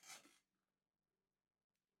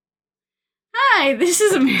Hi, this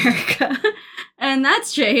is America. And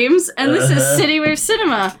that's James. And this is City Wave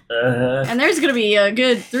Cinema. And there's going to be a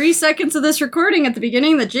good 3 seconds of this recording at the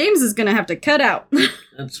beginning that James is going to have to cut out.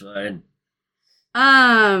 That's fine.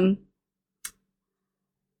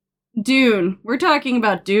 Dune. We're talking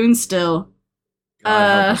about Dune still.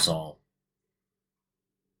 God help us all.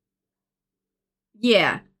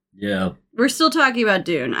 Yeah. Yeah. We're still talking about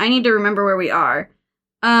Dune. I need to remember where we are.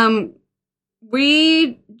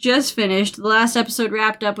 We just finished. The last episode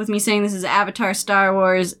wrapped up with me saying this is Avatar, Star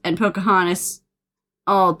Wars, and Pocahontas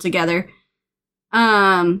all together.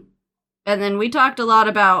 And then we talked a lot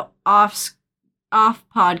about off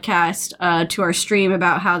podcast to our stream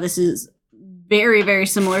about how this is very, very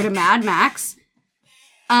similar to Mad Max.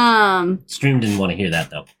 Stream didn't want to hear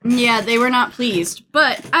that, though. Yeah, they were not pleased,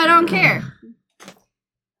 but I don't care.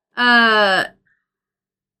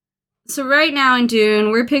 So right now in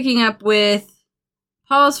Dune, we're picking up with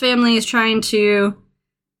Paul's family is trying to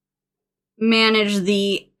manage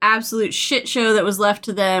the absolute shit show that was left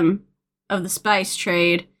to them of the spice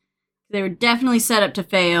trade. They were definitely set up to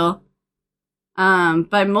fail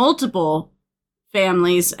by multiple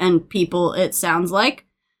families and people, it sounds like.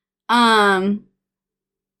 And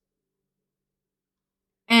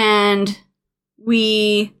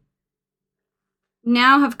we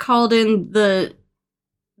now have called in the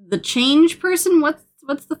change person.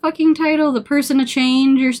 What's the fucking title? The person of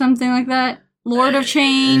change or something like that? Lord of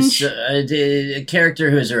Change. A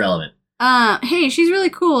character who is irrelevant. Hey, she's really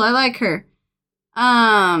cool. I like her.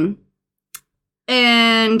 And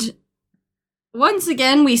once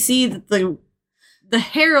again, we see that the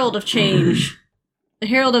Herald of Change, the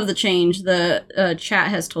Herald of the Change, the chat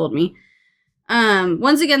has told me.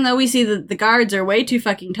 Once again, though, we see that the guards are way too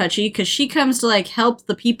fucking touchy because she comes to, like, help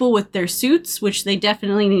the people with their suits, which they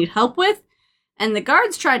definitely need help with, and the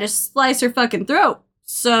guards try to slice her fucking throat.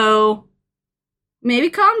 So, maybe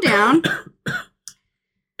calm down.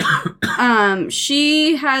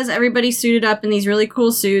 She has everybody suited up in these really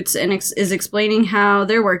cool suits and is explaining how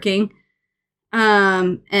they're working.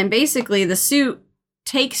 And basically, the suit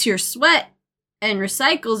takes your sweat and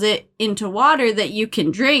recycles it into water that you can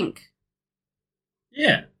drink.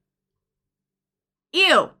 Yeah.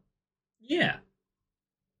 Ew. Yeah.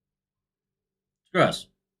 It's gross.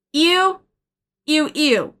 Ew. Ew,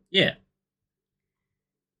 ew. Yeah.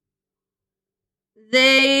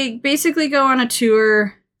 They basically go on a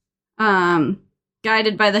tour,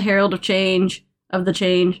 guided by the Herald of Change, and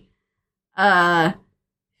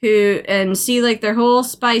see, like, their whole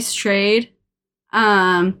spice trade,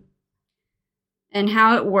 and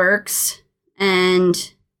how it works,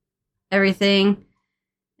 and everything.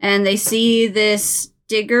 And they see this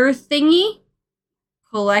digger thingy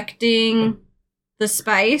collecting the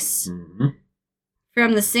spice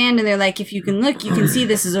from the sand. And they're like, if you can look, you can see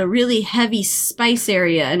this is a really heavy spice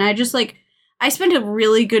area. And I spent a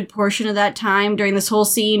really good portion of that time during this whole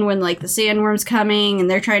scene when, like, the sandworm's coming and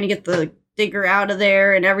they're trying to get the digger out of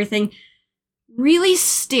there and everything, really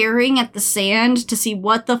staring at the sand to see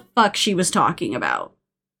what the fuck she was talking about.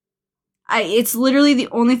 It's literally the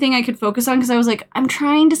only thing I could focus on because I was like, I'm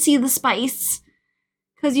trying to see the spice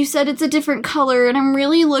because you said it's a different color and I'm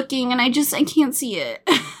really looking and I can't see it.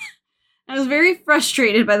 I was very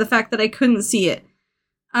frustrated by the fact that I couldn't see it.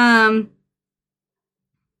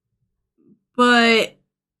 But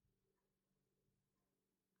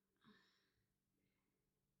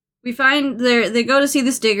we find they go to see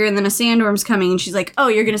this digger and then a sandworm's coming and she's like, oh,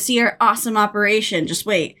 you're going to see our awesome operation. Just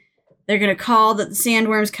wait. They're going to call that the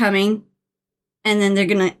sandworm's coming. And then they're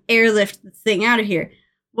going to airlift the thing out of here.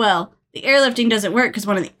 Well, the airlifting doesn't work because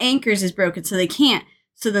one of the anchors is broken, so they can't.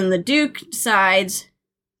 So then the Duke decides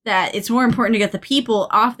that it's more important to get the people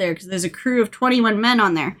off there because there's a crew of 21 men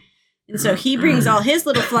on there. And so he brings all his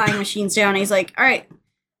little flying machines down. And he's like, all right,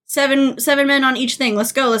 seven men on each thing.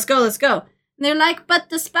 Let's go. And they're like, but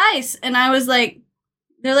the spice. And I was like,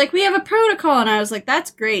 they're like, we have a protocol. And I was like, that's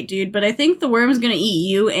great, dude. But I think the worm's going to eat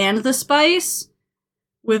you and the spice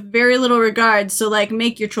with very little regard, so, like,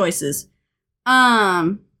 make your choices.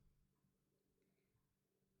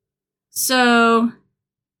 So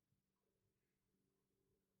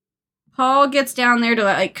Paul gets down there to,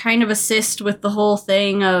 like, kind of assist with the whole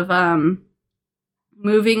thing of,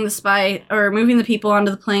 moving the people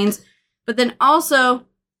onto the planes, but then also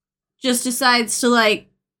just decides to,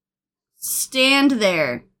 like, stand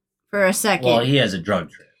there for a second. Well, he has a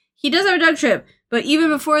drug trip. He does have a drug trip. But even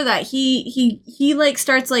before that, he like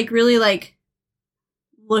starts like really like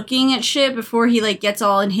looking at shit before he like gets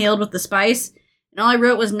all inhaled with the spice. And all I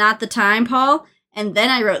wrote was not the time, Paul. And then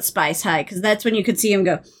I wrote Spice High because that's when you could see him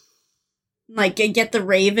go like get the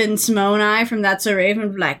Raven Simone eye from That's So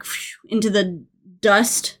Raven, like into the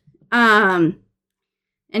dust. And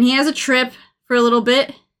he has a trip for a little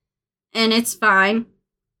bit, and it's fine.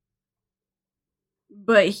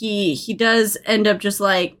 But he does end up just,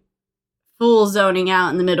 like, full zoning out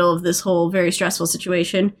in the middle of this whole very stressful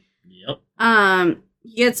situation. Yep.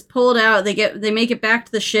 He gets pulled out, they make it back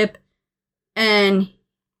to the ship, and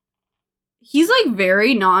he's, like,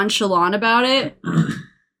 very nonchalant about it. And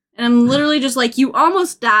I'm literally just like, you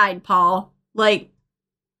almost died, Paul. Like,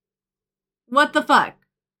 what the fuck?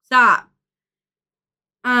 Stop.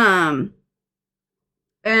 And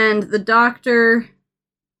the doctor,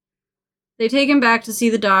 they take him back to see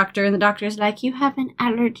the doctor, and the doctor's like, you have an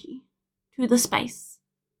allergy to the spice.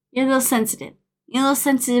 You're a little sensitive. You're a little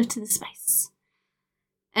sensitive to the spice.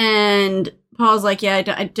 And Paul's like, yeah,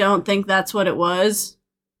 I don't think that's what it was.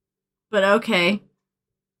 But okay.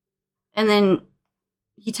 And then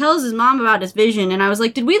he tells his mom about his vision, and I was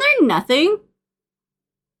like, did we learn nothing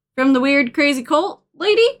from the weird, crazy cult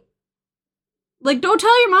lady? Like, don't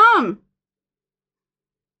tell your mom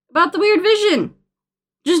about the weird vision.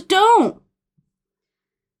 Just don't.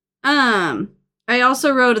 I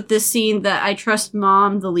also wrote at this scene that I trust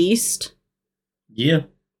mom the least. Yeah.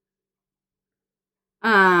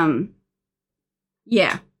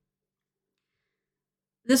 Yeah.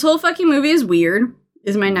 This whole fucking movie is weird,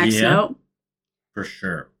 is my next note. For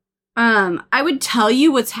sure. I would tell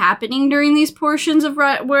you what's happening during these portions of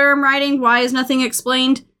where I'm writing Why Is Nothing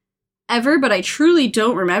Explained ever, but I truly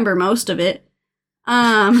don't remember most of it.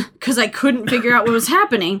 Because I couldn't figure out what was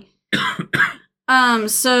happening.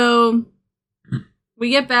 So we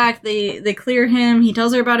get back, they clear him, he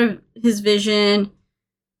tells her about his vision.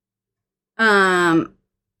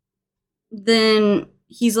 Then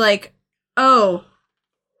he's like, oh,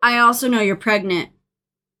 I also know you're pregnant.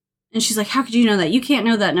 And she's like, how could you know that? You can't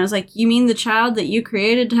know that. And I was like, you mean the child that you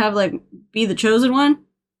created to have, like, be the chosen one?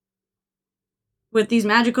 With these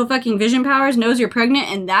magical fucking vision powers knows you're pregnant,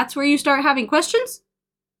 and that's where you start having questions?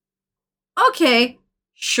 Okay,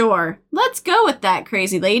 sure. Let's go with that,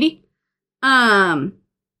 crazy lady. And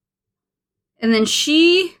then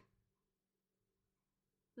the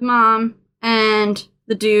mom, and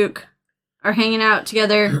the Duke are hanging out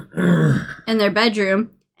together in their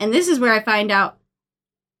bedroom. And this is where I find out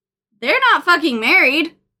they're not fucking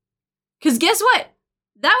married. Because guess what?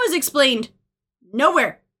 That was explained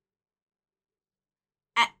nowhere.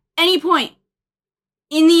 At any point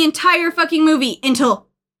in the entire fucking movie until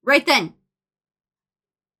right then.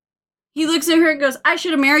 He looks at her and goes, I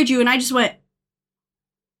should have married you. And I just went,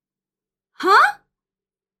 huh?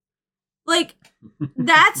 Like,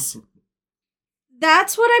 that's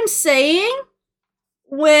what I'm saying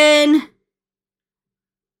when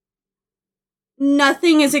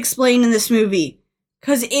nothing is explained in this movie.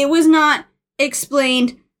 Because it was not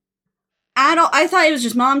explained at all. I thought it was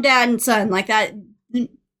just mom, dad, and son. Like that.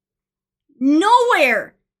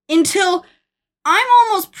 Nowhere until I'm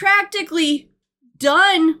almost practically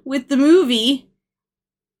done with the movie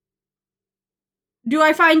do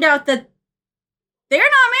I find out that they're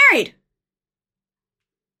not married.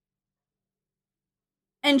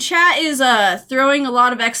 And chat is throwing a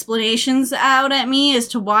lot of explanations out at me as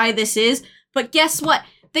to why this is. But guess what?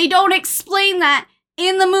 They don't explain that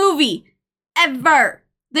in the movie. Ever.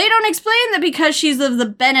 They don't explain that because she's of the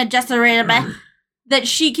Bene Gesserit that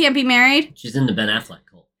she can't be married. She's in the Ben Affleck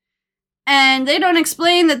cult. And they don't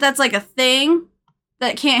explain that that's like a thing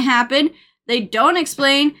that can't happen. They don't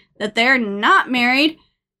explain that they're not married.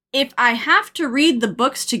 If I have to read the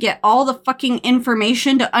books to get all the fucking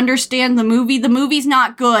information to understand the movie's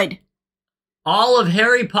not good. All of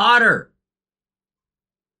Harry Potter.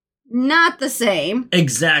 Not the same.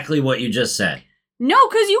 Exactly what you just said. No,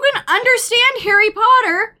 because you can understand Harry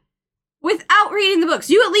Potter without reading the books.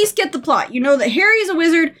 You at least get the plot. You know that Harry's a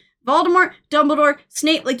wizard, Voldemort, Dumbledore,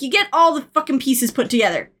 Snape. Like, you get all the fucking pieces put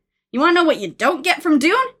together. You want to know what you don't get from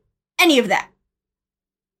Dune? Any of that.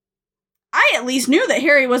 I at least knew that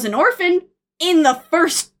Harry was an orphan in the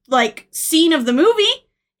first, like, scene of the movie.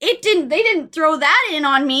 They didn't throw that in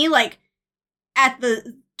on me, like, at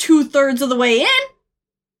the 2/3 of the way in.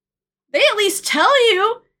 They at least tell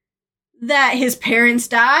you that his parents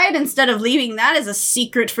died instead of leaving that as a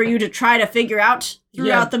secret for you to try to figure out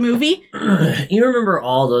throughout the movie. You remember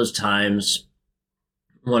all those times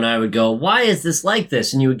when I would go, why is this like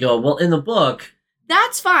this? And you would go, well, in the book...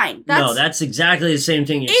 That's fine. That's exactly the same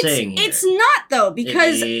thing you're saying here. It's not, though,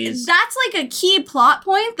 because that's like a key plot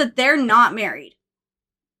point that they're not married.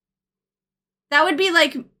 That would be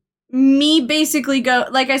like me basically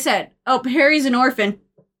like I said, oh, Harry's an orphan.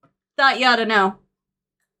 Thought you ought to know.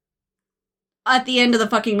 At the end of the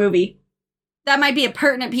fucking movie. That might be a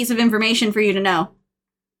pertinent piece of information for you to know.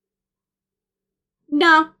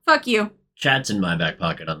 No, fuck you. Chat's in my back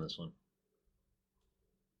pocket on this one.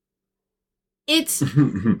 It's...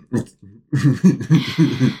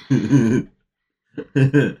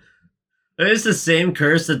 It's the same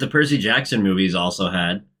curse that the Percy Jackson movies also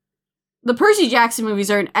had. The Percy Jackson movies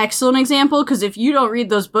are an excellent example, because if you don't read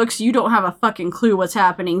those books, you don't have a fucking clue what's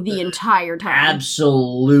happening the entire time.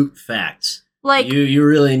 Absolute facts. Like, you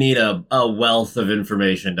really need a wealth of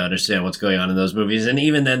information to understand what's going on in those movies, and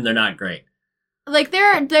even then, they're not great. Like,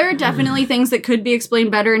 there are definitely things that could be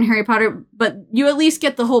explained better in Harry Potter, but you at least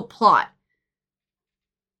get the whole plot.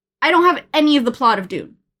 I don't have any of the plot of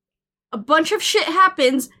Dune. A bunch of shit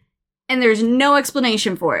happens, and there's no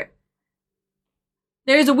explanation for it.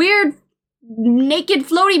 There's a weird naked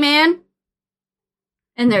floaty man,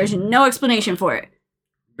 and there's no explanation for it.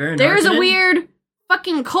 There's a weird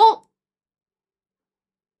fucking cult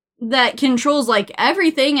that controls, like,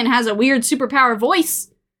 everything and has a weird superpower voice.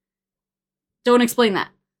 Don't explain that.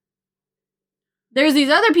 There's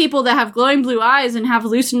these other people that have glowing blue eyes and have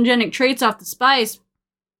hallucinogenic traits off the spice.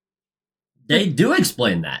 They do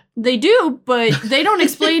explain that. They do, but they don't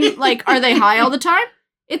explain, like, are they high all the time?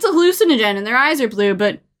 It's a hallucinogen and their eyes are blue,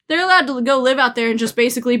 but they're allowed to go live out there and just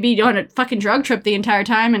basically be on a fucking drug trip the entire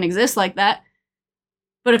time and exist like that.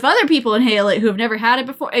 But if other people inhale it who have never had it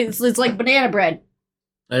before, it's like banana bread.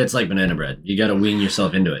 It's like banana bread. You gotta wean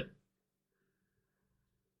yourself into it.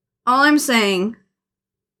 All I'm saying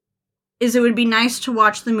is it would be nice to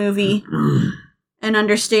watch the movie and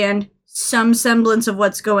understand some semblance of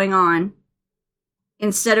what's going on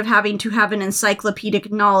instead of having to have an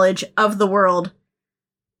encyclopedic knowledge of the world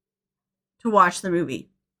to watch the movie.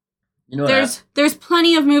 You know what? There's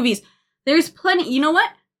plenty of movies. There's plenty. You know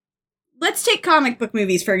what? Let's take comic book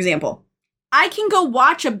movies, for example. I can go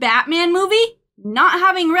watch a Batman movie, not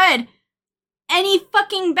having read any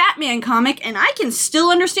fucking Batman comic, and I can still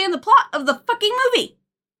understand the plot of the fucking movie.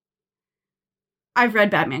 I've read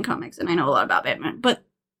Batman comics, and I know a lot about Batman, but...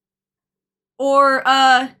 Or,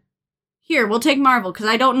 here, we'll take Marvel, because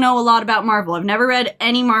I don't know a lot about Marvel. I've never read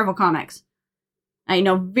any Marvel comics. I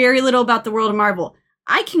know very little about the world of Marvel.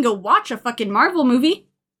 I can go watch a fucking Marvel movie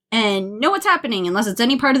and know what's happening, unless it's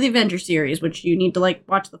any part of the Avengers series, which you need to, like,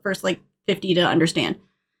 watch the first, like, 50 to understand.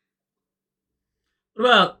 What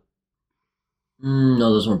about...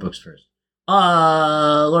 no, those weren't books first.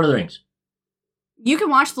 Lord of the Rings. You can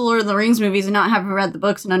watch the Lord of the Rings movies and not have read the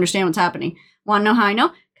books and understand what's happening. Want to know how I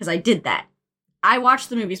know? Because I did that. I watched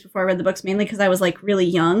the movies before I read the books, mainly because I was, like, really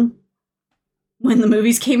young when the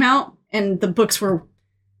movies came out, and the books were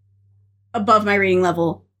above my reading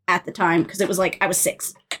level at the time, because it was, like, I was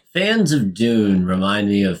 6. Fans of Dune remind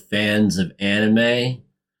me of fans of anime,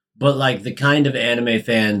 but, like, the kind of anime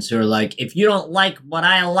fans who are like, if you don't like what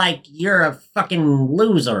I like, you're a fucking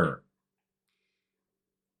loser.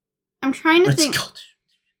 I'm trying to think...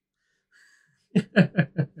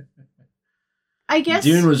 I guess...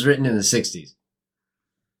 Dune was written in the 60s.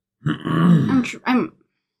 I'm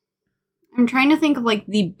trying to think of, like,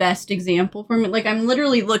 the best example for me. Like, I'm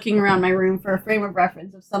literally looking around my room for a frame of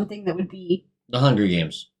reference of something that would be... The Hunger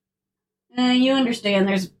Games. You understand,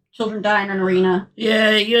 there's children dying in an arena.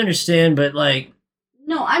 Yeah, you understand, but, like...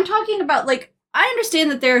 No, I'm talking about, like, I understand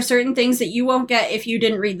that there are certain things that you won't get if you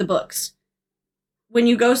didn't read the books. When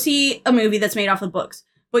you go see a movie that's made off of books.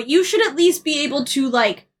 But you should at least be able to,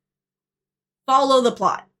 like, follow the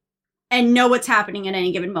plot and know what's happening at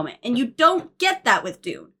any given moment. And you don't get that with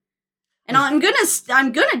Dune. And I'm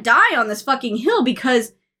gonna die on this fucking hill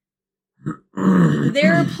because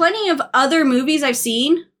there are plenty of other movies I've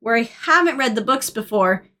seen where I haven't read the books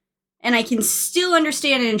before and I can still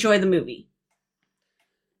understand and enjoy the movie.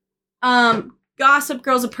 Gossip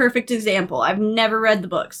Girl's a perfect example. I've never read the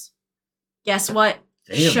books. Guess what?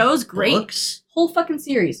 Show's great. Books? Whole fucking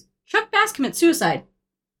series. Chuck Bass commits suicide.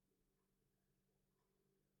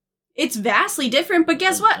 It's vastly different, but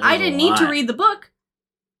guess what? I didn't need to read the book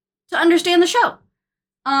to understand the show.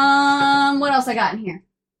 What else I got in here?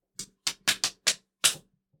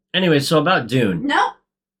 Anyway, so about Dune. Nope.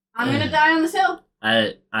 I'm gonna die on this hill.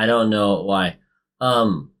 I don't know why.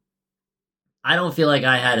 I don't feel like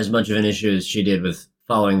I had as much of an issue as she did with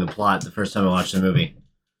following the plot the first time I watched the movie.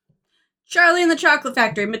 Charlie and the Chocolate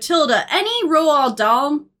Factory, Matilda, any Roald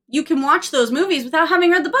Dahl, you can watch those movies without having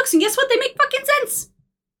read the books, and guess what? They make fucking sense.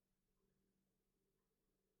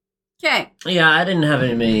 Okay. Yeah, I didn't have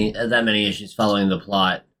that many issues following the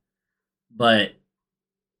plot, but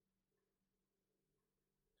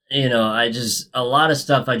you know, a lot of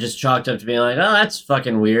stuff I just chalked up to being like, oh, that's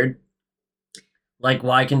fucking weird. Like,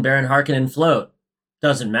 why can Baron Harkonnen float?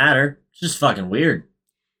 Doesn't matter. It's just fucking weird.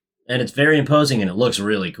 And it's very imposing and it looks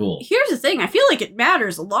really cool. Here's the thing. I feel like it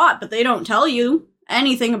matters a lot, but they don't tell you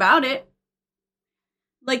anything about it.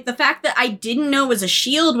 Like, the fact that I didn't know it was a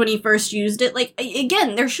shield when he first used it, like,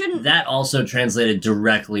 again, there shouldn't... That also translated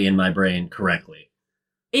directly in my brain correctly.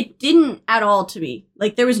 It didn't at all to me.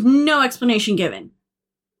 Like, there was no explanation given.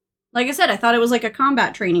 Like I said, I thought it was like a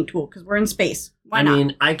combat training tool, because we're in space. Why not? I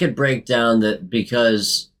mean, I could break down that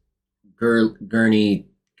because Gurney,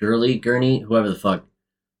 whoever the fuck,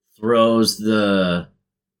 throws the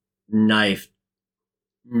knife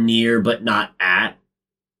near but not at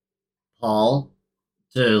Paul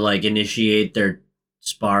to, like, initiate their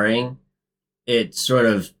sparring, it sort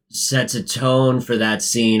of sets a tone for that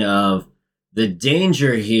scene of the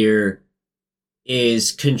danger here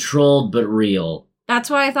is controlled but real. That's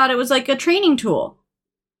why I thought it was like a training tool.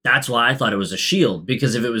 That's why I thought it was a shield,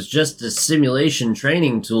 because if it was just a simulation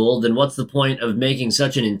training tool, then what's the point of making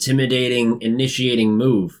such an intimidating, initiating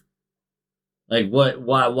move? Like,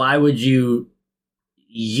 why would you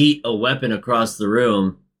yeet a weapon across the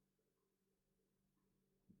room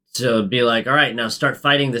to be like, all right, now start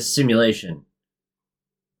fighting this simulation?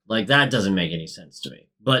 Like, that doesn't make any sense to me.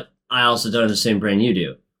 But I also don't have the same brain you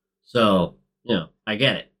do. So, I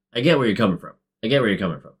get it. I get where you're coming from. You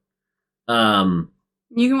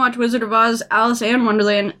can watch Wizard of Oz, Alice in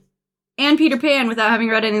Wonderland, and Peter Pan without having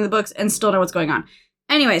read any of the books and still know what's going on.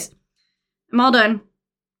 Anyways, I'm all done.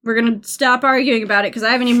 We're gonna stop arguing about it because I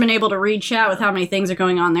haven't even been able to read chat with how many things are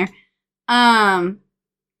going on there. I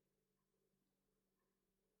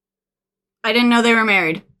didn't know they were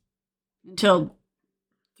married until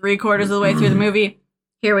 3/4 of the way through the movie.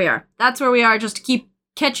 Here we are. That's where we are, just to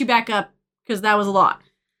catch you back up, because that was a lot.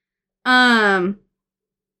 And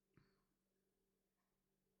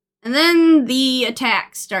then the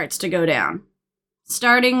attack starts to go down.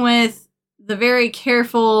 Starting with the very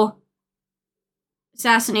careful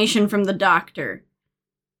assassination from the doctor.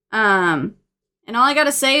 And all I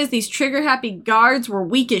gotta say is these trigger-happy guards were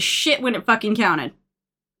weak as shit when it fucking counted.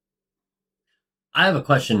 I have a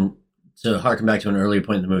question to harken back to an earlier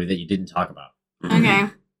point in the movie that you didn't talk about. Okay.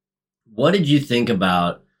 What did you think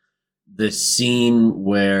about the scene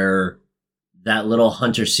where that little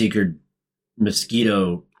hunter-seeker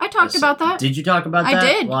mosquito... I talked about that. Did you talk about that? I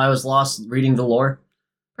did. While I was lost reading the lore?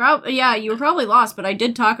 Yeah, you were probably lost, but I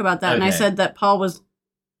did talk about that, and I said that Paul was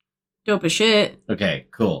dope as shit. Okay,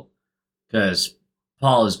 cool. Because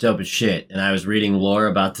Paul is dope as shit, and I was reading lore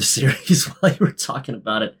about the series while you were talking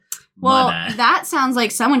about it. Well, My bad. that sounds like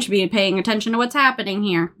someone should be paying attention to what's happening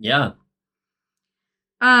here. Yeah.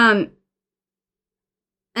 And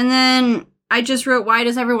then I just wrote, why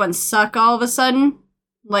does everyone suck all of a sudden?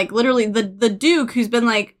 Like, literally, the Duke, who's been,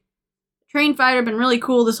 like, trained fighter, been really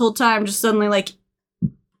cool this whole time, just suddenly, like,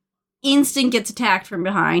 instant gets attacked from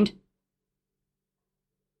behind.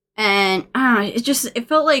 And, it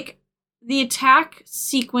felt like the attack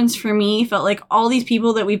sequence for me felt like all these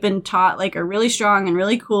people that we've been taught, like, are really strong and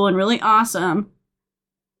really cool and really awesome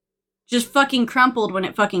just fucking crumpled when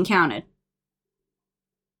it fucking counted.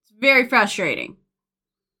 It's very frustrating.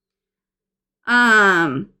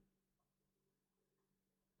 And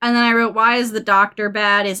then I wrote, why is the doctor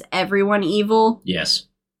bad? Is everyone evil? Yes.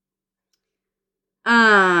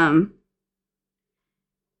 And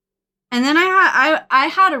then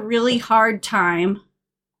I had a really hard time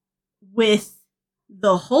with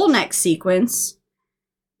the whole next sequence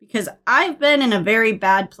because I've been in a very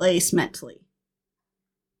bad place mentally.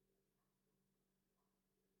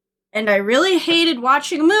 And I really hated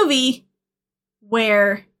watching a movie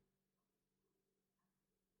where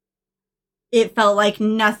it felt like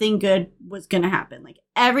nothing good was gonna happen. Like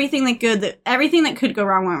everything that could go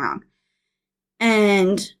wrong went wrong.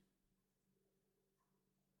 And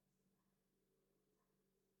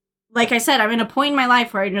like I said, I'm in a point in my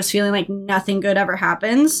life where I'm just feeling like nothing good ever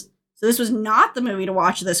happens. So this was not the movie to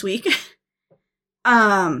watch this week.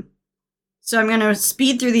 So I'm gonna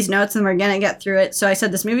speed through these notes and we're gonna get through it. So I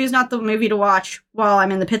said this movie is not the movie to watch while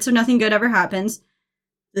I'm in the pits of nothing good ever happens.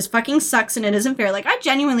 This fucking sucks and it isn't fair. Like, I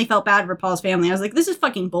genuinely felt bad for Paul's family. I was like, this is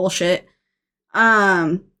fucking bullshit.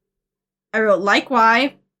 I wrote, like,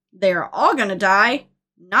 why? They're all gonna die.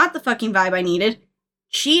 Not the fucking vibe I needed.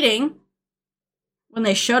 Cheating. When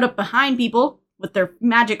they showed up behind people with their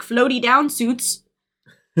magic floaty down suits.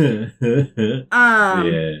 Yeah.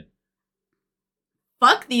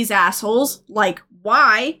 Fuck these assholes. Like,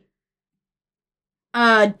 why?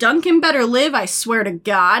 Duncan better live, I swear to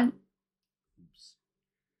God.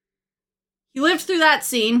 He lived through that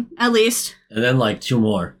scene, at least. And then like two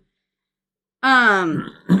more. I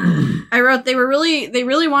wrote they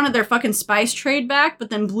really wanted their fucking spice trade back, but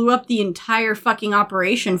then blew up the entire fucking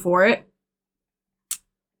operation for it.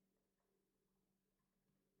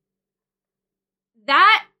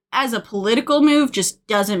 That as a political move, just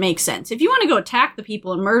doesn't make sense. If you want to go attack the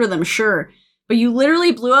people and murder them, sure. But you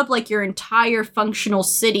literally blew up like your entire functional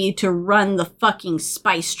city to run the fucking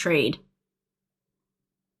spice trade.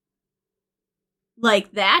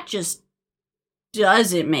 Like, that just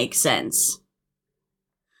doesn't make sense.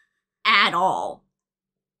 At all.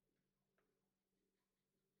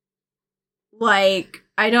 Like,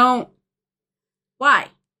 why?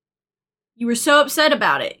 You were so upset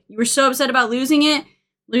about it. You were so upset about losing it,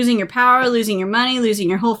 losing your power, losing your money, losing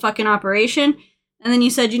your whole fucking operation. And then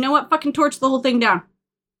you said, you know what? Fucking torch the whole thing down.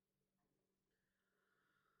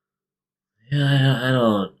 Yeah, I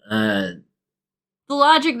don't. The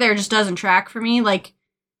logic there just doesn't track for me. Like,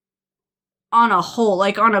 on a whole,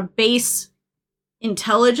 like on a base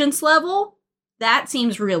intelligence level, that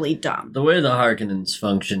seems really dumb. The way the Harkonnens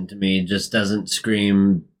function to me just doesn't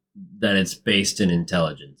scream that it's based in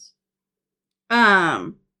intelligence.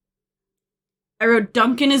 I wrote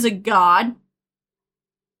Duncan is a god.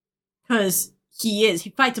 Because he is. He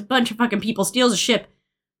fights a bunch of fucking people, steals a ship,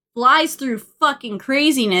 flies through fucking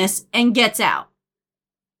craziness, and gets out.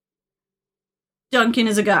 Duncan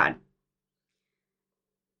is a god.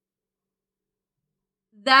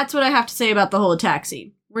 That's what I have to say about the whole attack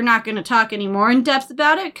scene. We're not going to talk any more in depth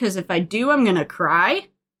about it, because if I do, I'm going to cry.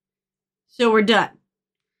 So we're done.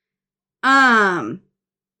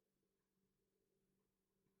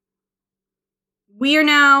 We are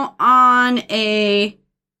now on a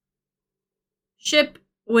ship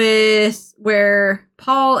where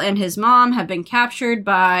Paul and his mom have been captured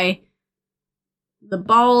by the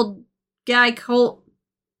bald guy cult.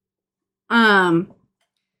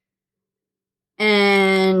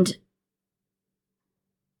 And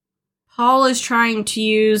Paul is trying to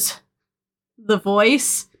use the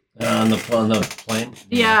voice on the plane.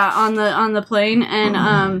 Yeah, on the plane,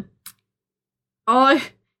 and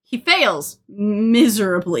he fails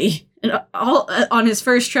miserably all on his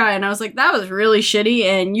first try, and I was like, that was really shitty,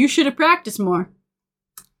 and you should have practiced more.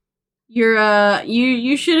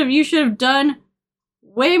 You should have done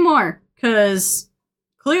way more, because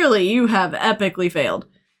clearly you have epically failed.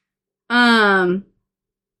 And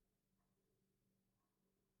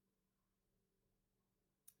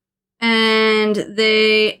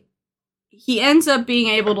he ends up being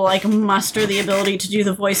able to, like, muster the ability to do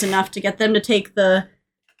the voice enough to get them to take the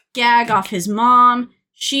gag off his mom.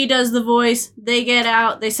 She does the voice. They get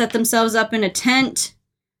out. They set themselves up in a tent.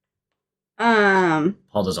 Paul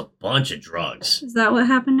does a bunch of drugs. Is that what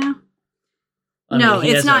happened now? No,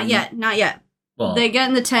 it's not yet. Not yet. Well, they get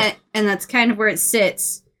in the tent, and that's kind of where it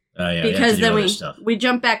sits. Yeah, because then we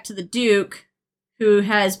jump back to the Duke, who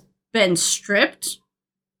has been stripped.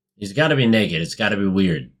 He's got to be naked. It's got to be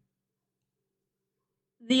weird.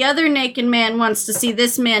 The other naked man wants to see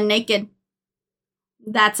this man naked.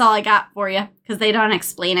 That's all I got for you, because they don't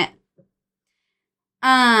explain it.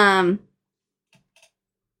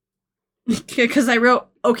 Because I wrote,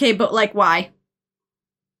 okay, but, like, why?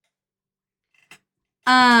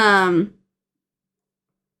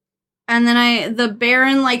 And then the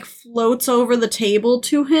Baron, like, floats over the table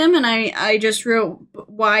to him, and I just wrote,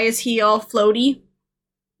 why is he all floaty?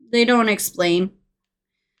 They don't explain.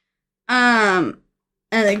 And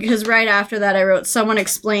because right after that I wrote, someone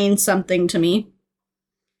explain something to me.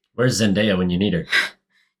 Where's Zendaya when you need her?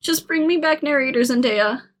 Just bring me back narrator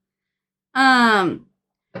Zendaya.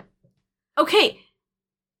 Okay.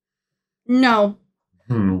 No.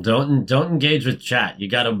 Don't engage with chat. You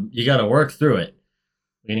gotta work through it.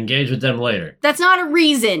 We can engage with them later. That's not a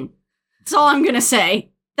reason. That's all I'm gonna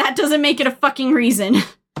say. That doesn't make it a fucking reason.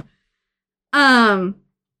 I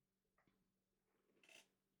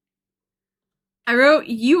wrote,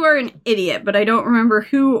 you are an idiot, but I don't remember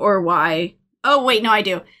who or why. Oh, wait, no, I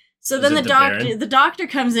do. So then the doctor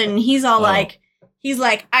comes in, and he's all like,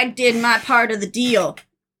 I did my part of the deal.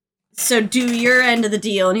 So do your end of the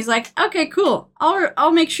deal. And he's like, okay, cool.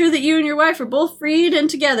 I'll make sure that you and your wife are both freed and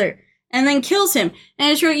together. And then kills him. And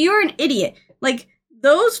I just wrote, you're an idiot. Like,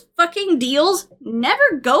 those fucking deals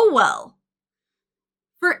never go well.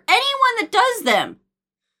 For anyone that does them.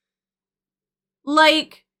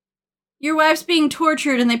 Like, your wife's being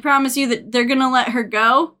tortured and they promise you that they're gonna let her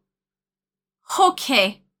go?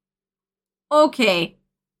 Okay.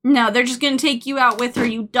 No, they're just gonna take you out with her,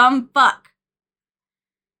 you dumb fuck.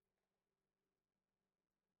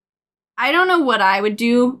 I don't know what I would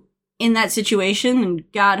do in that situation,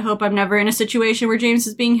 and God hope I'm never in a situation where James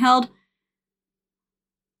is being held.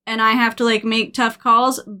 And I have to, like, make tough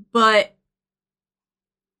calls, but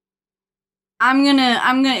I'm gonna,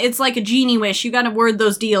 it's like a genie wish. You gotta word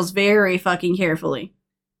those deals very fucking carefully.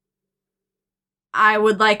 I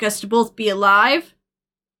would like us to both be alive,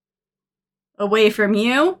 away from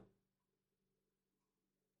you,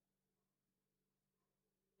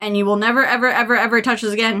 and you will never, ever, ever, ever touch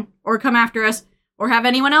us again, or come after us, or have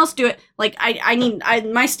anyone else do it. Like,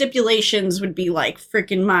 my stipulations would be, like,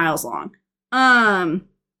 freaking miles long. And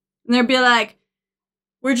they'd be like,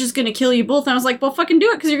 we're just gonna kill you both. And I was like, well, fucking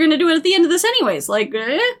do it, because you're gonna do it at the end of this anyways. Like,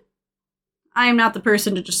 I am not the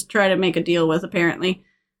person to just try to make a deal with, apparently.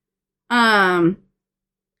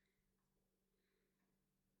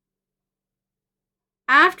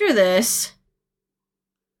 After this,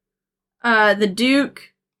 the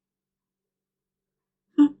Duke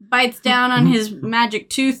bites down on his magic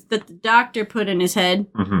tooth that the doctor put in his head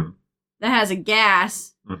that has a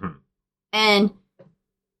gas and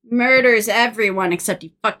murders everyone, except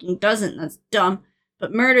he fucking doesn't. That's dumb.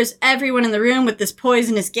 But murders everyone in the room with this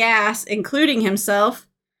poisonous gas, including himself.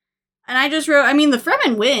 And I just wrote, I mean, the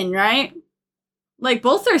Fremen win, right? Like,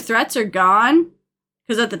 both their threats are gone.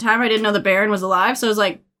 Because at the time I didn't know the Baron was alive, so I was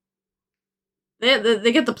like,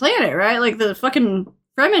 they get the planet, right? Like, the fucking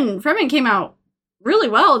Fremen came out really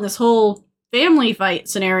well in this whole family fight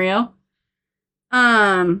scenario.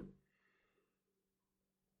 And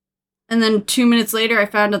then 2 minutes later, I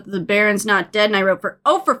found out that the Baron's not dead, and I wrote, for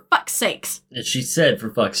fuck's sakes. And she said,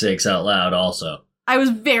 for fuck's sakes, out loud, also. I was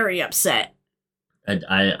very upset. And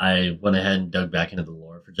I went ahead and dug back into the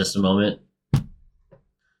lore for just a moment.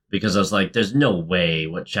 Because I was like, there's no way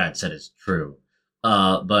what Chad said is true.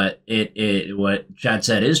 But what Chad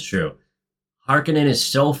said is true. Harkonnen is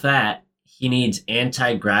so fat, he needs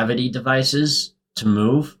anti-gravity devices to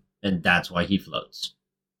move, and that's why he floats.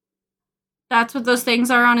 That's what those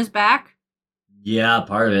things are on his back? Yeah,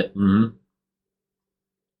 part of it. Mm-hmm.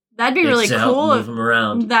 That'd be really to cool. Help move him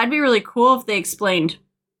around. That'd be really cool if they explained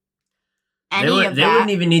any of that. They wouldn't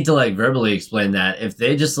even need to, like, verbally explain that. If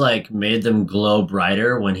they just, like, made them glow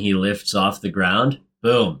brighter when he lifts off the ground,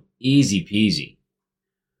 boom, easy peasy.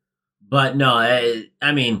 But no,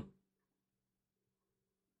 I mean,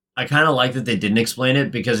 I kind of like that they didn't explain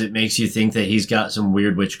it because it makes you think that he's got some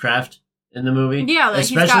weird witchcraft in the movie. Yeah, like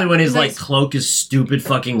especially when his like cloak is stupid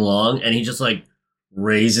fucking long and he just like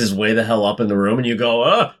raises way the hell up in the room and you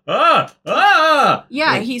go, Yeah,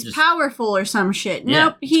 like, he's just, powerful or some shit. Yeah,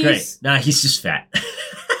 nope, he's great. Nah, he's just fat.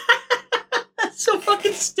 That's so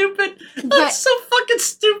fucking stupid. That's so fucking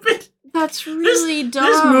stupid. That's really dumb.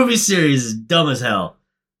 This movie series is dumb as hell.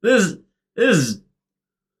 This is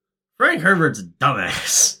Frank Herbert's a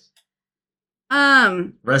dumbass.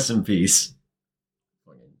 Rest in peace.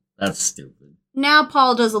 That's stupid. Now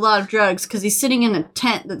Paul does a lot of drugs because he's sitting in a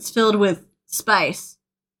tent that's filled with spice.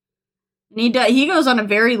 And he goes on a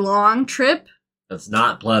very long trip. That's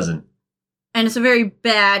not pleasant. And it's a very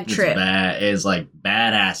bad trip. It's like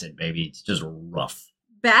bad acid, baby. It's just rough.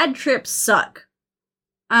 Bad trips suck.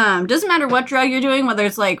 Doesn't matter what drug you're doing, whether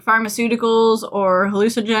it's like pharmaceuticals or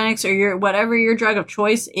hallucinogenics or whatever your drug of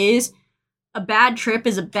choice is, a bad trip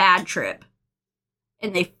is a bad trip.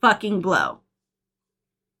 And they fucking blow.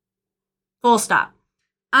 Full stop.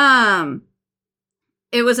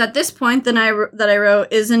 It was at this point that I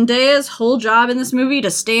wrote, is Zendaya's whole job in this movie to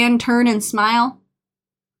stand, turn, and smile?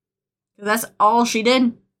 That's all she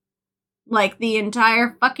did. Like, the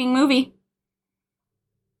entire fucking movie.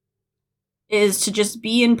 Is to just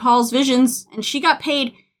be in Paul's visions, and she got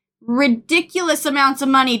paid ridiculous amounts of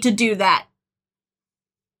money to do that.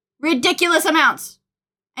 Ridiculous amounts.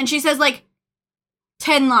 And she says, like,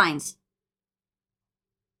 10 lines.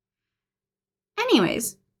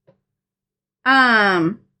 Anyways.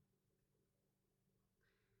 A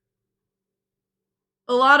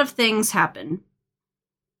lot of things happen.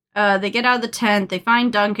 They get out of the tent, they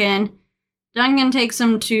find Duncan. Duncan takes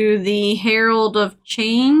them to the Herald of the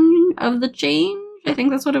Change, I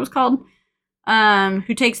think that's what it was called.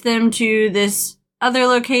 Who takes them to this other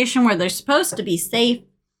location where they're supposed to be safe.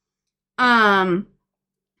 And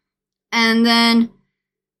then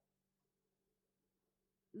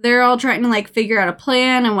they're all trying to like figure out a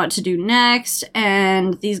plan and what to do next.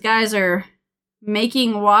 And these guys are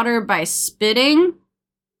making water by spitting.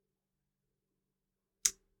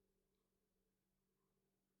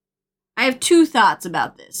 I have two thoughts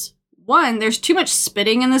about this. One, there's too much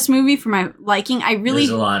spitting in this movie for my liking. There's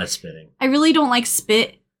a lot of spitting. I really don't like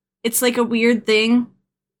spit. It's like a weird thing.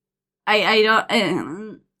 I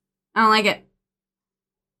don't like it.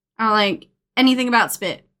 I don't like anything about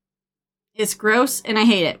spit. It's gross and I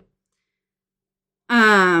hate it.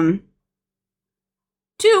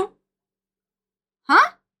 Two.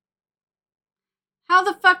 Huh? How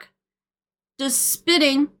the fuck does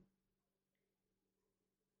spitting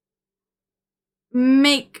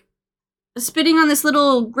spitting on this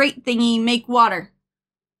little grate thingy make water?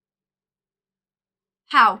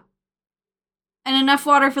 How? And enough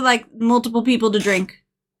water for like multiple people to drink.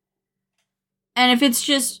 And if it's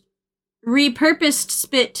just repurposed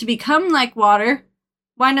spit to become like water,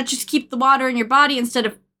 why not just keep the water in your body instead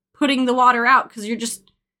of putting the water out? Because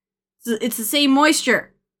it's the same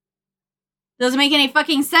moisture. Doesn't make any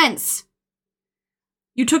fucking sense.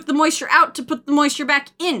 You took the moisture out to put the moisture back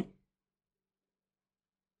in.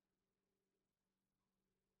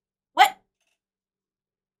 What?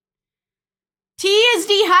 Tea is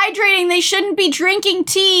dehydrating. They shouldn't be drinking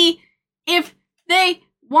tea if they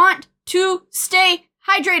want to stay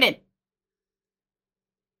hydrated.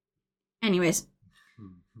 Anyways.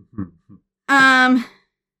 The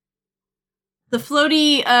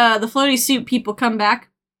floaty suit people come back.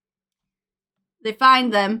 They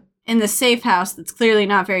find them in the safe house that's clearly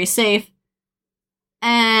not very safe.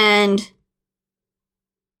 And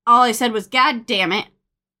all I said was, God damn it.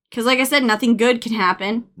 Because like I said, nothing good can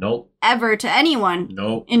happen. Nope. Ever to anyone.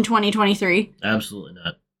 Nope. In 2023. Absolutely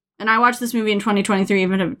not. And I watched this movie in 2023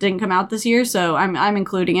 even if it didn't come out this year, so I'm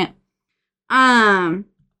including it. And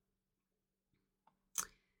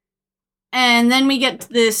then we get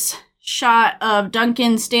this shot of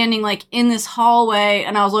Duncan standing, like, in this hallway,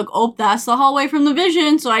 and I was like, oh, that's the hallway from the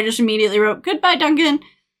vision, so I just immediately wrote, goodbye, Duncan.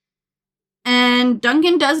 And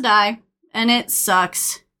Duncan does die, and it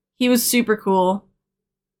sucks. He was super cool.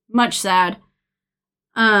 Much sad.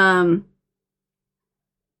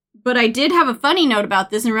 But I did have a funny note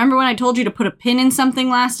about this, and remember when I told you to put a pin in something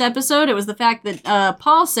last episode? It was the fact that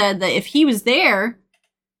Paul said that if he was there,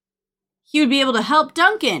 he would be able to help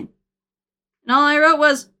Duncan. And all I wrote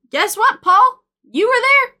was, guess what, Paul? You were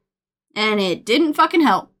there. And it didn't fucking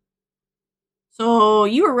help. So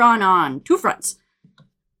you were wrong on two fronts.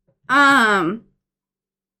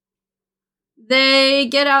 They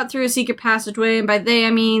get out through a secret passageway, and by they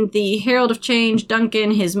I mean the Herald of Change,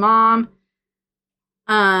 Duncan, his mom.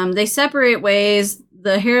 They separate ways.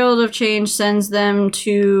 The Herald of Change sends them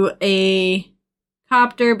to a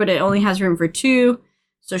copter, but it only has room for two.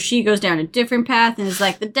 So she goes down a different path and is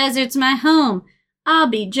like, the desert's my home. I'll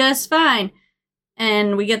be just fine.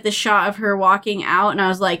 And we get this shot of her walking out, and I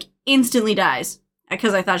was like, instantly dies.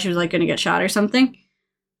 Because I thought she was, like, going to get shot or something.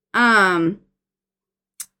 Then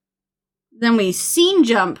we scene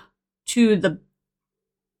jump to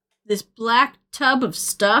this black tub of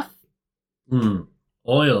stuff.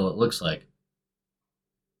 Oil, it looks like.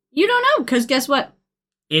 You don't know, because guess what?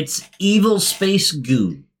 It's evil space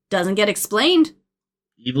goo. Doesn't get explained.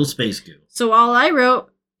 Evil space goo. So all I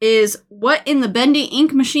wrote is, what in the bendy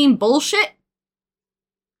ink machine bullshit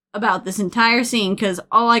about this entire scene, because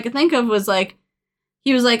all I could think of was, like,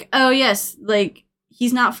 he was like, oh, yes, like,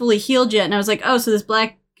 he's not fully healed yet. And I was like, oh, so this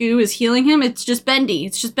black goo is healing him? It's just Bendy.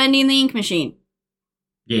 It's just Bendy in the ink machine.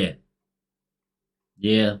 Yeah.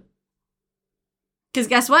 Yeah. Because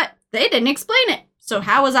guess what? They didn't explain it. So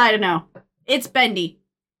how was I to know? It's Bendy.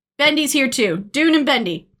 Bendy's here too. Dune and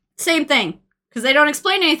Bendy. Same thing. Because they don't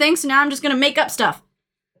explain anything, so now I'm just going to make up stuff.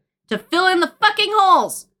 To fill in the fucking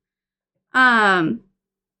holes.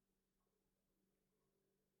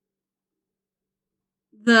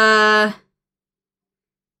 The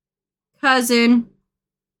cousin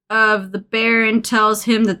of the Baron tells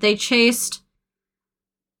him that they chased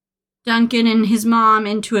Duncan and his mom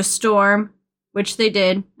into a storm, which they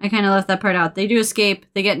did. I kind of left that part out. They do escape.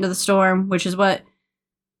 They get into the storm, which is what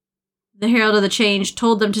the Herald of the Change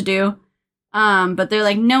told them to do. But they're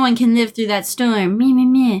like, no one can live through that storm. Meh, meh,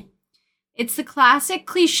 meh. It's the classic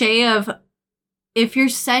cliche of, if you're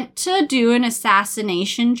sent to do an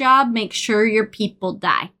assassination job, make sure your people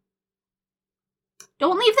die.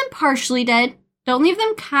 Don't leave them partially dead. Don't leave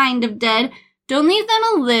them kind of dead. Don't leave them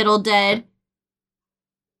a little dead.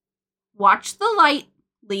 Watch the light.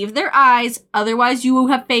 Leave their eyes. Otherwise, you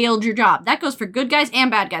have failed your job. That goes for good guys and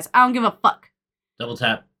bad guys. I don't give a fuck. Double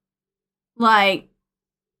tap. Like.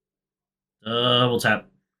 Double tap.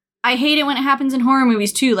 I hate it when it happens in horror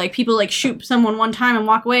movies, too. Like, people, like, shoot someone one time and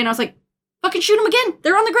walk away, and I was like, fucking shoot them again.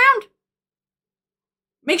 They're on the ground.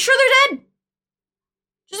 Make sure they're dead.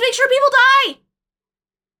 Just make sure people die.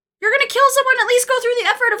 If you're gonna kill someone, at least go through the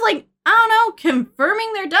effort of, like, I don't know,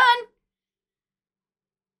 confirming they're done.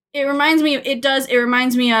 It reminds me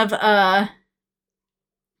of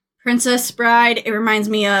Princess Bride. It reminds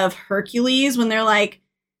me of Hercules when they're like,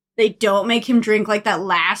 they don't make him drink, like, that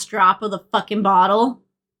last drop of the fucking bottle.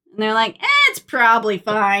 And they're like, it's probably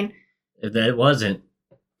fine. If that wasn't.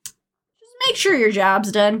 Just make sure your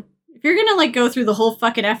job's done. If you're gonna, like, go through the whole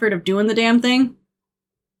fucking effort of doing the damn thing,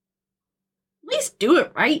 at least do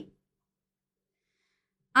it right.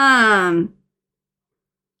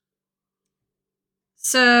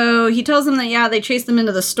 So he tells them that, yeah, they chased them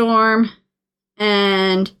into the storm,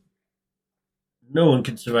 and no one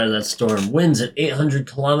can survive that storm. Winds at 800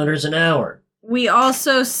 kilometers an hour. we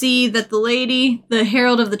also see that the lady, the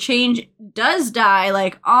Herald of the Change, does die,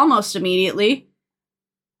 like, almost immediately.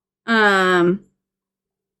 I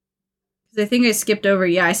think I skipped over.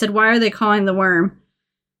 Yeah, I said, why are they calling the worm?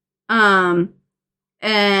 And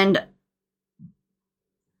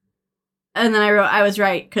then I wrote, I was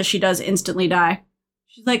right, because she does instantly die.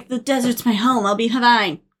 She's like, the desert's my home, I'll be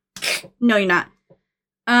fine. No, you're not.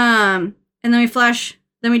 And then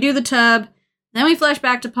we do the tub, then we flash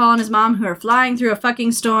back to Paul and his mom, who are flying through a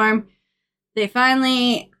fucking storm. They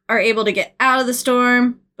finally are able to get out of the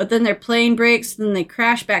storm, but then their plane breaks, then they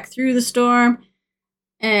crash back through the storm,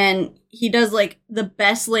 and he does, like, the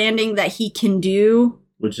best landing that he can do.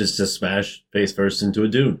 Which is to smash face first into a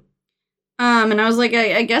dune. And I was like,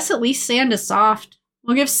 I guess at least sand is soft.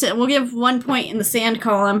 We'll give 1 point in the sand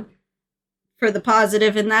column for the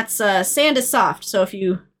positive, and that's sand is soft. So if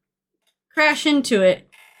you crash into it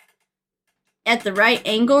at the right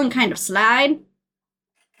angle and kind of slide,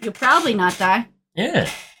 you'll probably not die. Yeah.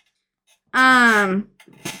 And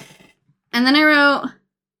then I wrote,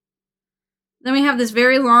 then we have this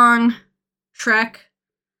very long trek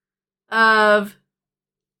of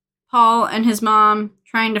Paul and his mom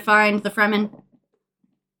trying to find the Fremen.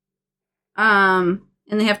 And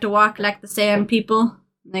they have to walk like the sand people.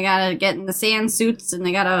 They gotta get in the sand suits, and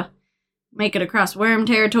they gotta make it across worm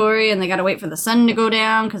territory, and they gotta wait for the sun to go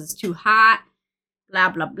down because it's too hot. Blah,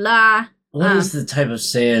 blah, blah. What is the type of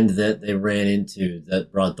sand that they ran into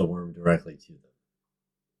that brought the worm directly to them?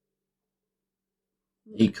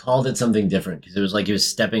 He called it something different, because it was like he was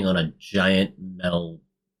stepping on a giant metal,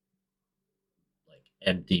 like,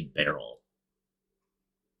 empty barrel.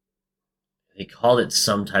 They called it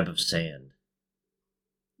some type of sand.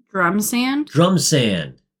 Drum sand? Drum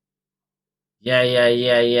sand. Yeah.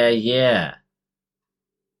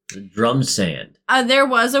 The drum sand. There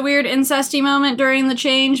was a weird incesty moment during the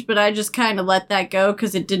change, but I just kind of let that go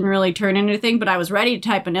because it didn't really turn into anything, but I was ready to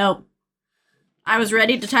type a note. I was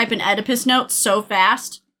ready to type an Oedipus note so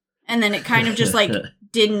fast, and then it kind of just, like,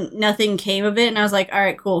 nothing came of it, and I was like,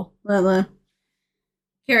 alright, cool.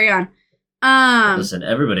 Carry on. Listen,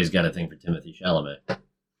 everybody's got a thing for Timothy Chalamet.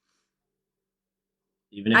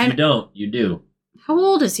 Even if you don't, you do. How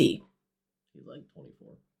old is he? He's like 24.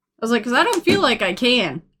 I was like, because I don't feel like I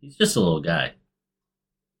can. He's just a little guy.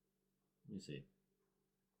 Let me see.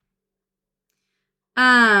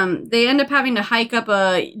 They end up having to hike up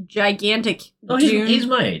a gigantic dune. He's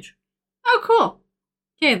my age. Oh, cool.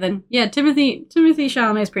 Okay, then. Yeah, Timothy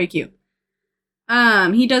Chalamet is pretty cute.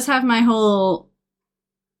 He does have my whole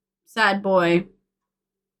sad boy,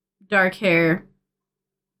 dark hair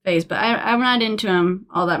phase, but I'm not into him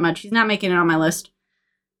all that much. He's not making it on my list.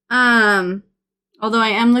 Although I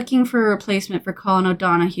am looking for a replacement for Colin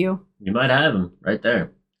O'Donoghue. You might have him right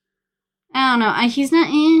there. I don't know. He's not.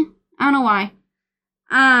 I don't know why.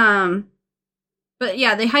 But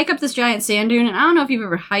yeah, they hike up this giant sand dune, and I don't know if you've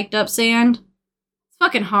ever hiked up sand. It's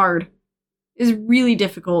fucking hard. It's really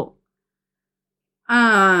difficult.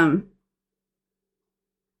 Then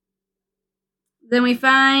we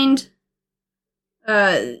find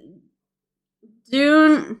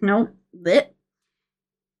Dune. Nope. Lit.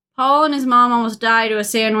 Paul and his mom almost die to a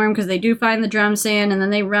sandworm because they do find the drum sand, and then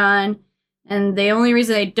they run. And the only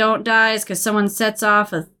reason they don't die is because someone sets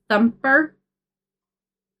off a thumper.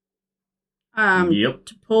 Yep.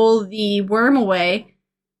 To pull the worm away.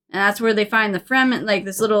 And that's where they find the Fremen, like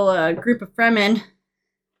this little group of Fremen.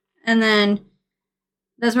 And then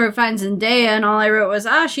that's where we find Zendaya, and all I wrote was,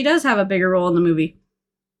 she does have a bigger role in the movie.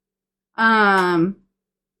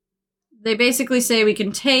 They basically say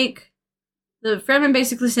the Fremen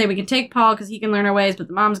basically say we can take Paul because he can learn our ways, but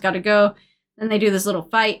the mom's got to go. Then they do this little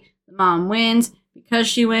fight. The mom wins. Because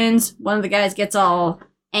she wins, one of the guys gets all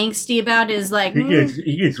angsty about it, is like,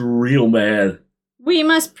 he gets real mad. We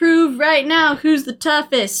must prove right now who's the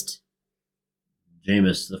toughest.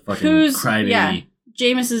 Jameis, the fucking crybaby. Yeah,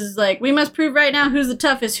 Jameis is like, we must prove right now who's the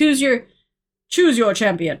toughest. Choose your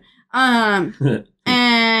champion.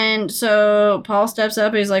 And so Paul steps up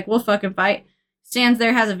and he's like, we'll fucking fight. Stands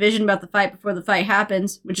there, has a vision about the fight before the fight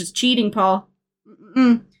happens, which is cheating, Paul.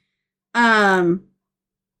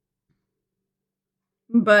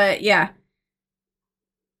 But yeah.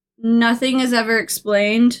 Nothing is ever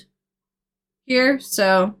explained here,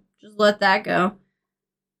 so just let that go.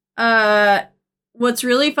 What's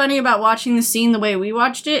really funny about watching the scene the way we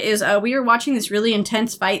watched it is we were watching this really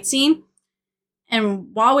intense fight scene,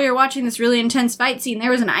 and while we were watching this really intense fight scene,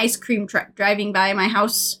 there was an ice cream truck driving by my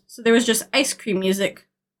house, so there was just ice cream music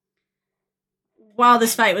while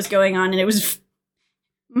this fight was going on, and it was...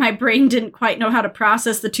 My brain didn't quite know how to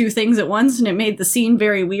process the two things at once, and it made the scene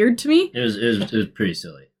very weird to me. It was pretty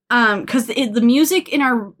silly. because the music in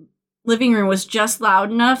our living room was just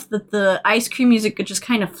loud enough that the ice cream music just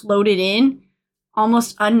kind of floated in,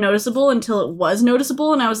 almost unnoticeable until it was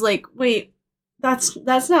noticeable, and I was like, wait, that's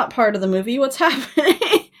not part of the movie. What's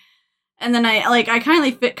happening? And then I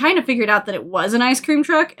kind of figured out that it was an ice cream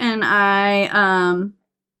truck, and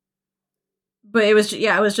but it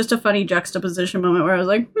was just a funny juxtaposition moment where I was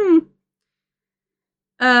like,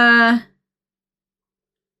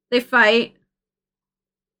 they fight.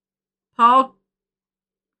 Paul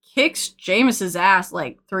kicks Jameis's ass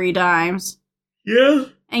like 3 times. Yeah.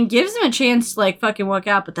 And gives him a chance to like fucking walk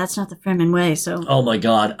out, but that's not the Fremen way, so. Oh my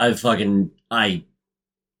god, I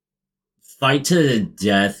fight to the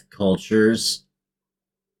death cultures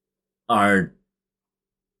are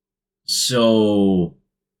so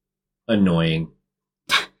annoying.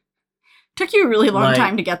 Took you a really long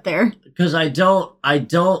time to get there. Because I don't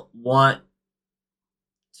want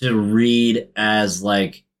to read as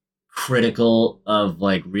like critical of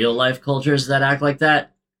like real life cultures that act like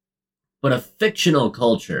that, but a fictional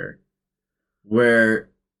culture where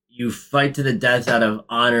you fight to the death out of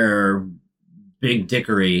honor or big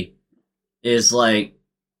dickery is like,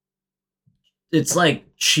 it's like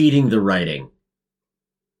cheating the writing.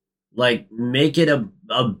 Like, make it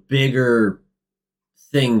a bigger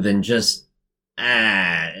thing than just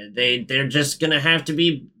they're just gonna have to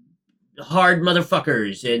be hard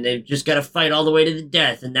motherfuckers and they've just gotta fight all the way to the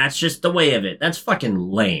death and that's just the way of it. That's fucking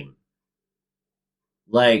lame.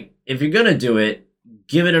 Like, if you're gonna do it,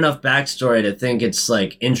 give it enough backstory to think it's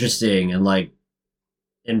like interesting and like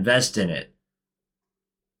invest in it.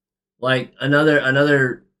 Like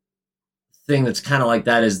another thing that's kind of like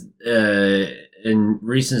that is in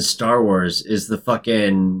recent Star Wars is the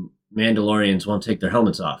fucking Mandalorians won't take their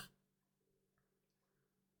helmets off.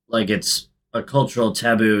 Like, it's a cultural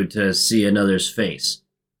taboo to see another's face.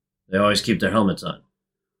 They always keep their helmets on,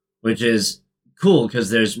 which is cool because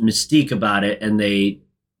there's mystique about it, and they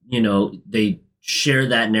share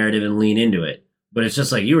that narrative and lean into it. But it's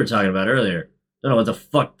just like you were talking about earlier. Don't know what the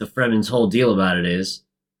fuck the Fremen's whole deal about it is,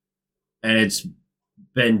 and it's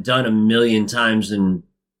been done a million times in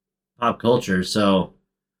pop culture. So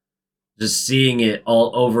just seeing it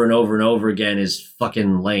all over and over and over again is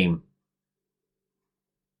fucking lame.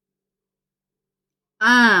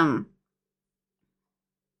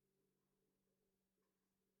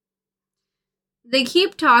 They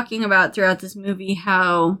keep talking about throughout this movie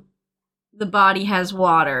how the body has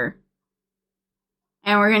water.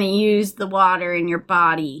 And we're going to use the water in your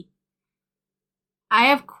body. I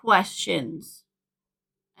have questions.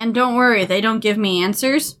 And don't worry, they don't give me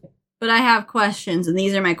answers. But I have questions, and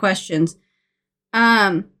these are my questions.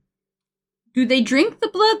 Do they drink the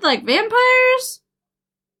blood like vampires?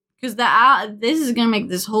 Because this is going to make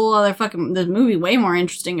this whole other this movie way more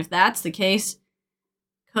interesting if that's the case.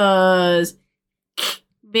 Because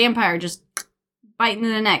vampire just biting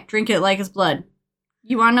in the neck, drink it like it's blood.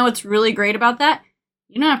 You want to know what's really great about that?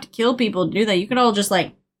 You don't have to kill people to do that. You could all just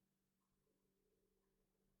like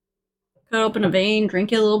cut open a vein,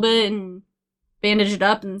 drink it a little bit, and bandage it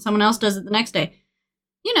up, and someone else does it the next day.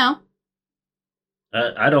 You know.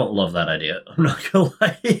 I don't love that idea. I'm not gonna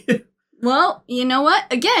lie. Well, you know what?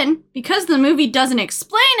 Again, because the movie doesn't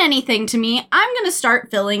explain anything to me, I'm gonna start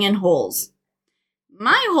filling in holes.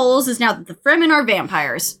 My holes is now that the Fremen are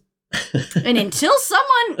vampires. And until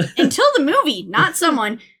the movie, not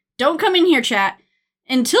someone, don't come in here, chat.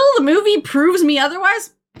 Until the movie proves me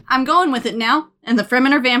otherwise, I'm going with it now. And the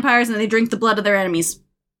Fremen are vampires and they drink the blood of their enemies.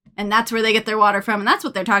 And that's where they get their water from. And that's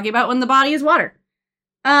what they're talking about when the body is water.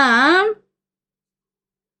 Because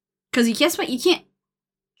guess what? You can't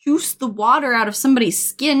juice the water out of somebody's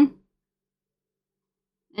skin.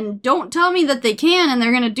 And don't tell me that they can and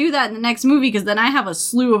they're going to do that in the next movie, because then I have a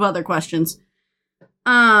slew of other questions.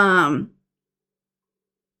 We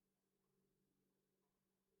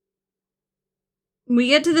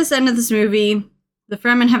get to this end of this movie. The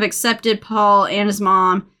Fremen have accepted Paul and his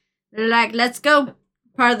mom. They're like, let's go.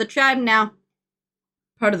 Part of the tribe now.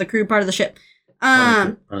 Part of the crew, part of the ship.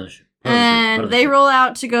 And they roll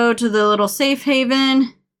out to go to the little safe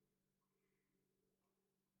haven.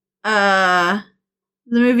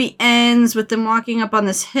 The movie ends with them walking up on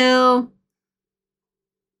this hill.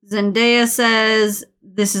 Zendaya says,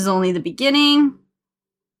 this is only the beginning.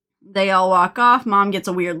 They all walk off. Mom gets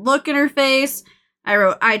a weird look in her face. I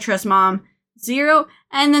wrote, I trust Mom, 0.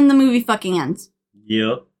 And then the movie fucking ends.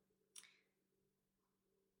 Yep.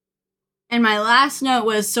 And my last note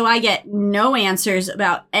was, so I get no answers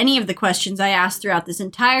about any of the questions I asked throughout this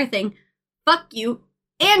entire thing. Fuck you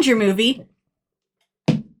and your movie.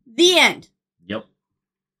 The end. Yep.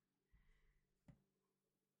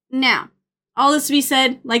 Now, all this to be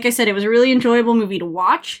said, like I said, it was a really enjoyable movie to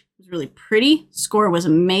watch. It was really pretty. Score was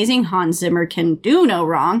amazing. Hans Zimmer can do no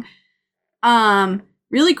wrong.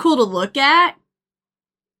 Really cool to look at.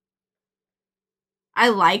 I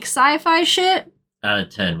like sci-fi shit. Out of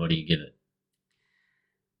 10, what do you give it?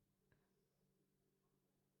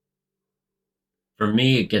 For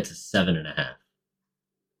me, it gets a 7.5.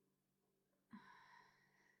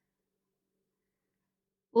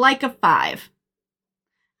 Like a 5.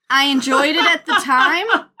 I enjoyed it at the time.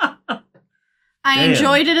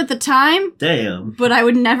 Enjoyed it at the time. Damn. But I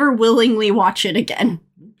would never willingly watch it again.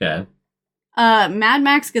 Okay. Mad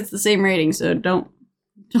Max gets the same rating, so don't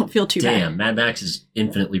feel too bad. Damn, Mad Max is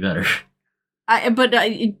infinitely better.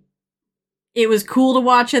 It was cool to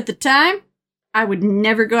watch at the time. I would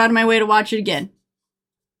never go out of my way to watch it again.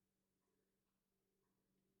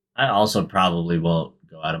 I also probably won't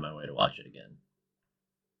go out of my way to watch it again.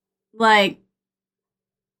 Like,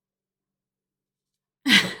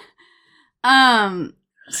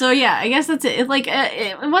 so yeah, I guess that's it. It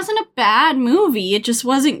wasn't a bad movie. It just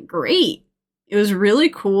wasn't great. It was really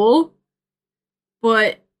cool,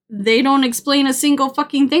 but they don't explain a single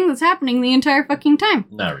fucking thing that's happening the entire fucking time.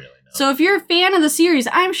 Not really, no. So if you're a fan of the series,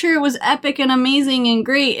 I'm sure it was epic and amazing and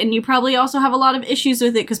great, and you probably also have a lot of issues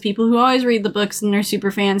with it, because people who always read the books and are super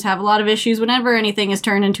fans have a lot of issues whenever anything is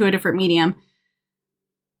turned into a different medium.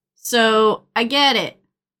 So, I get it.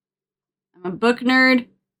 I'm a book nerd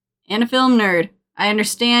and a film nerd. I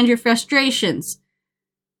understand your frustrations.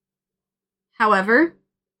 However,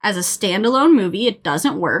 as a standalone movie, it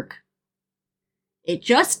doesn't work. It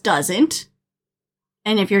just doesn't.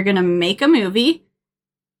 And if you're gonna make a movie,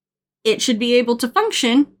 it should be able to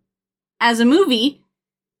function as a movie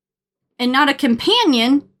and not a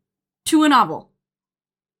companion to a novel.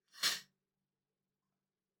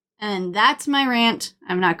 And that's my rant.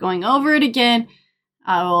 I'm not going over it again.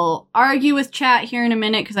 I will argue with chat here in a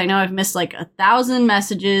minute because I know I've missed like 1,000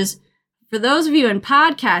 messages. For those of you in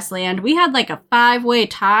podcast land, we had like a 5-way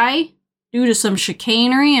tie due to some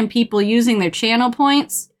chicanery and people using their channel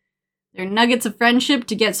points, their nuggets of friendship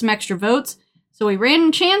to get some extra votes. So we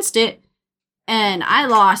random chanced it, and I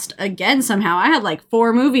lost again somehow. I had like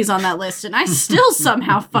 4 movies on that list, and I still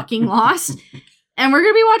somehow fucking lost. And we're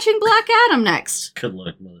going to be watching Black Adam next. Good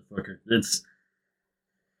luck, motherfucker. It's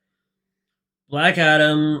Black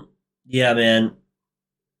Adam. Yeah, man.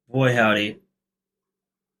 Boy, howdy.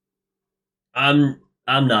 I'm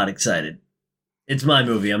not excited. It's my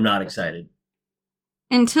movie. I'm not excited.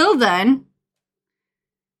 Until then,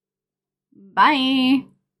 bye.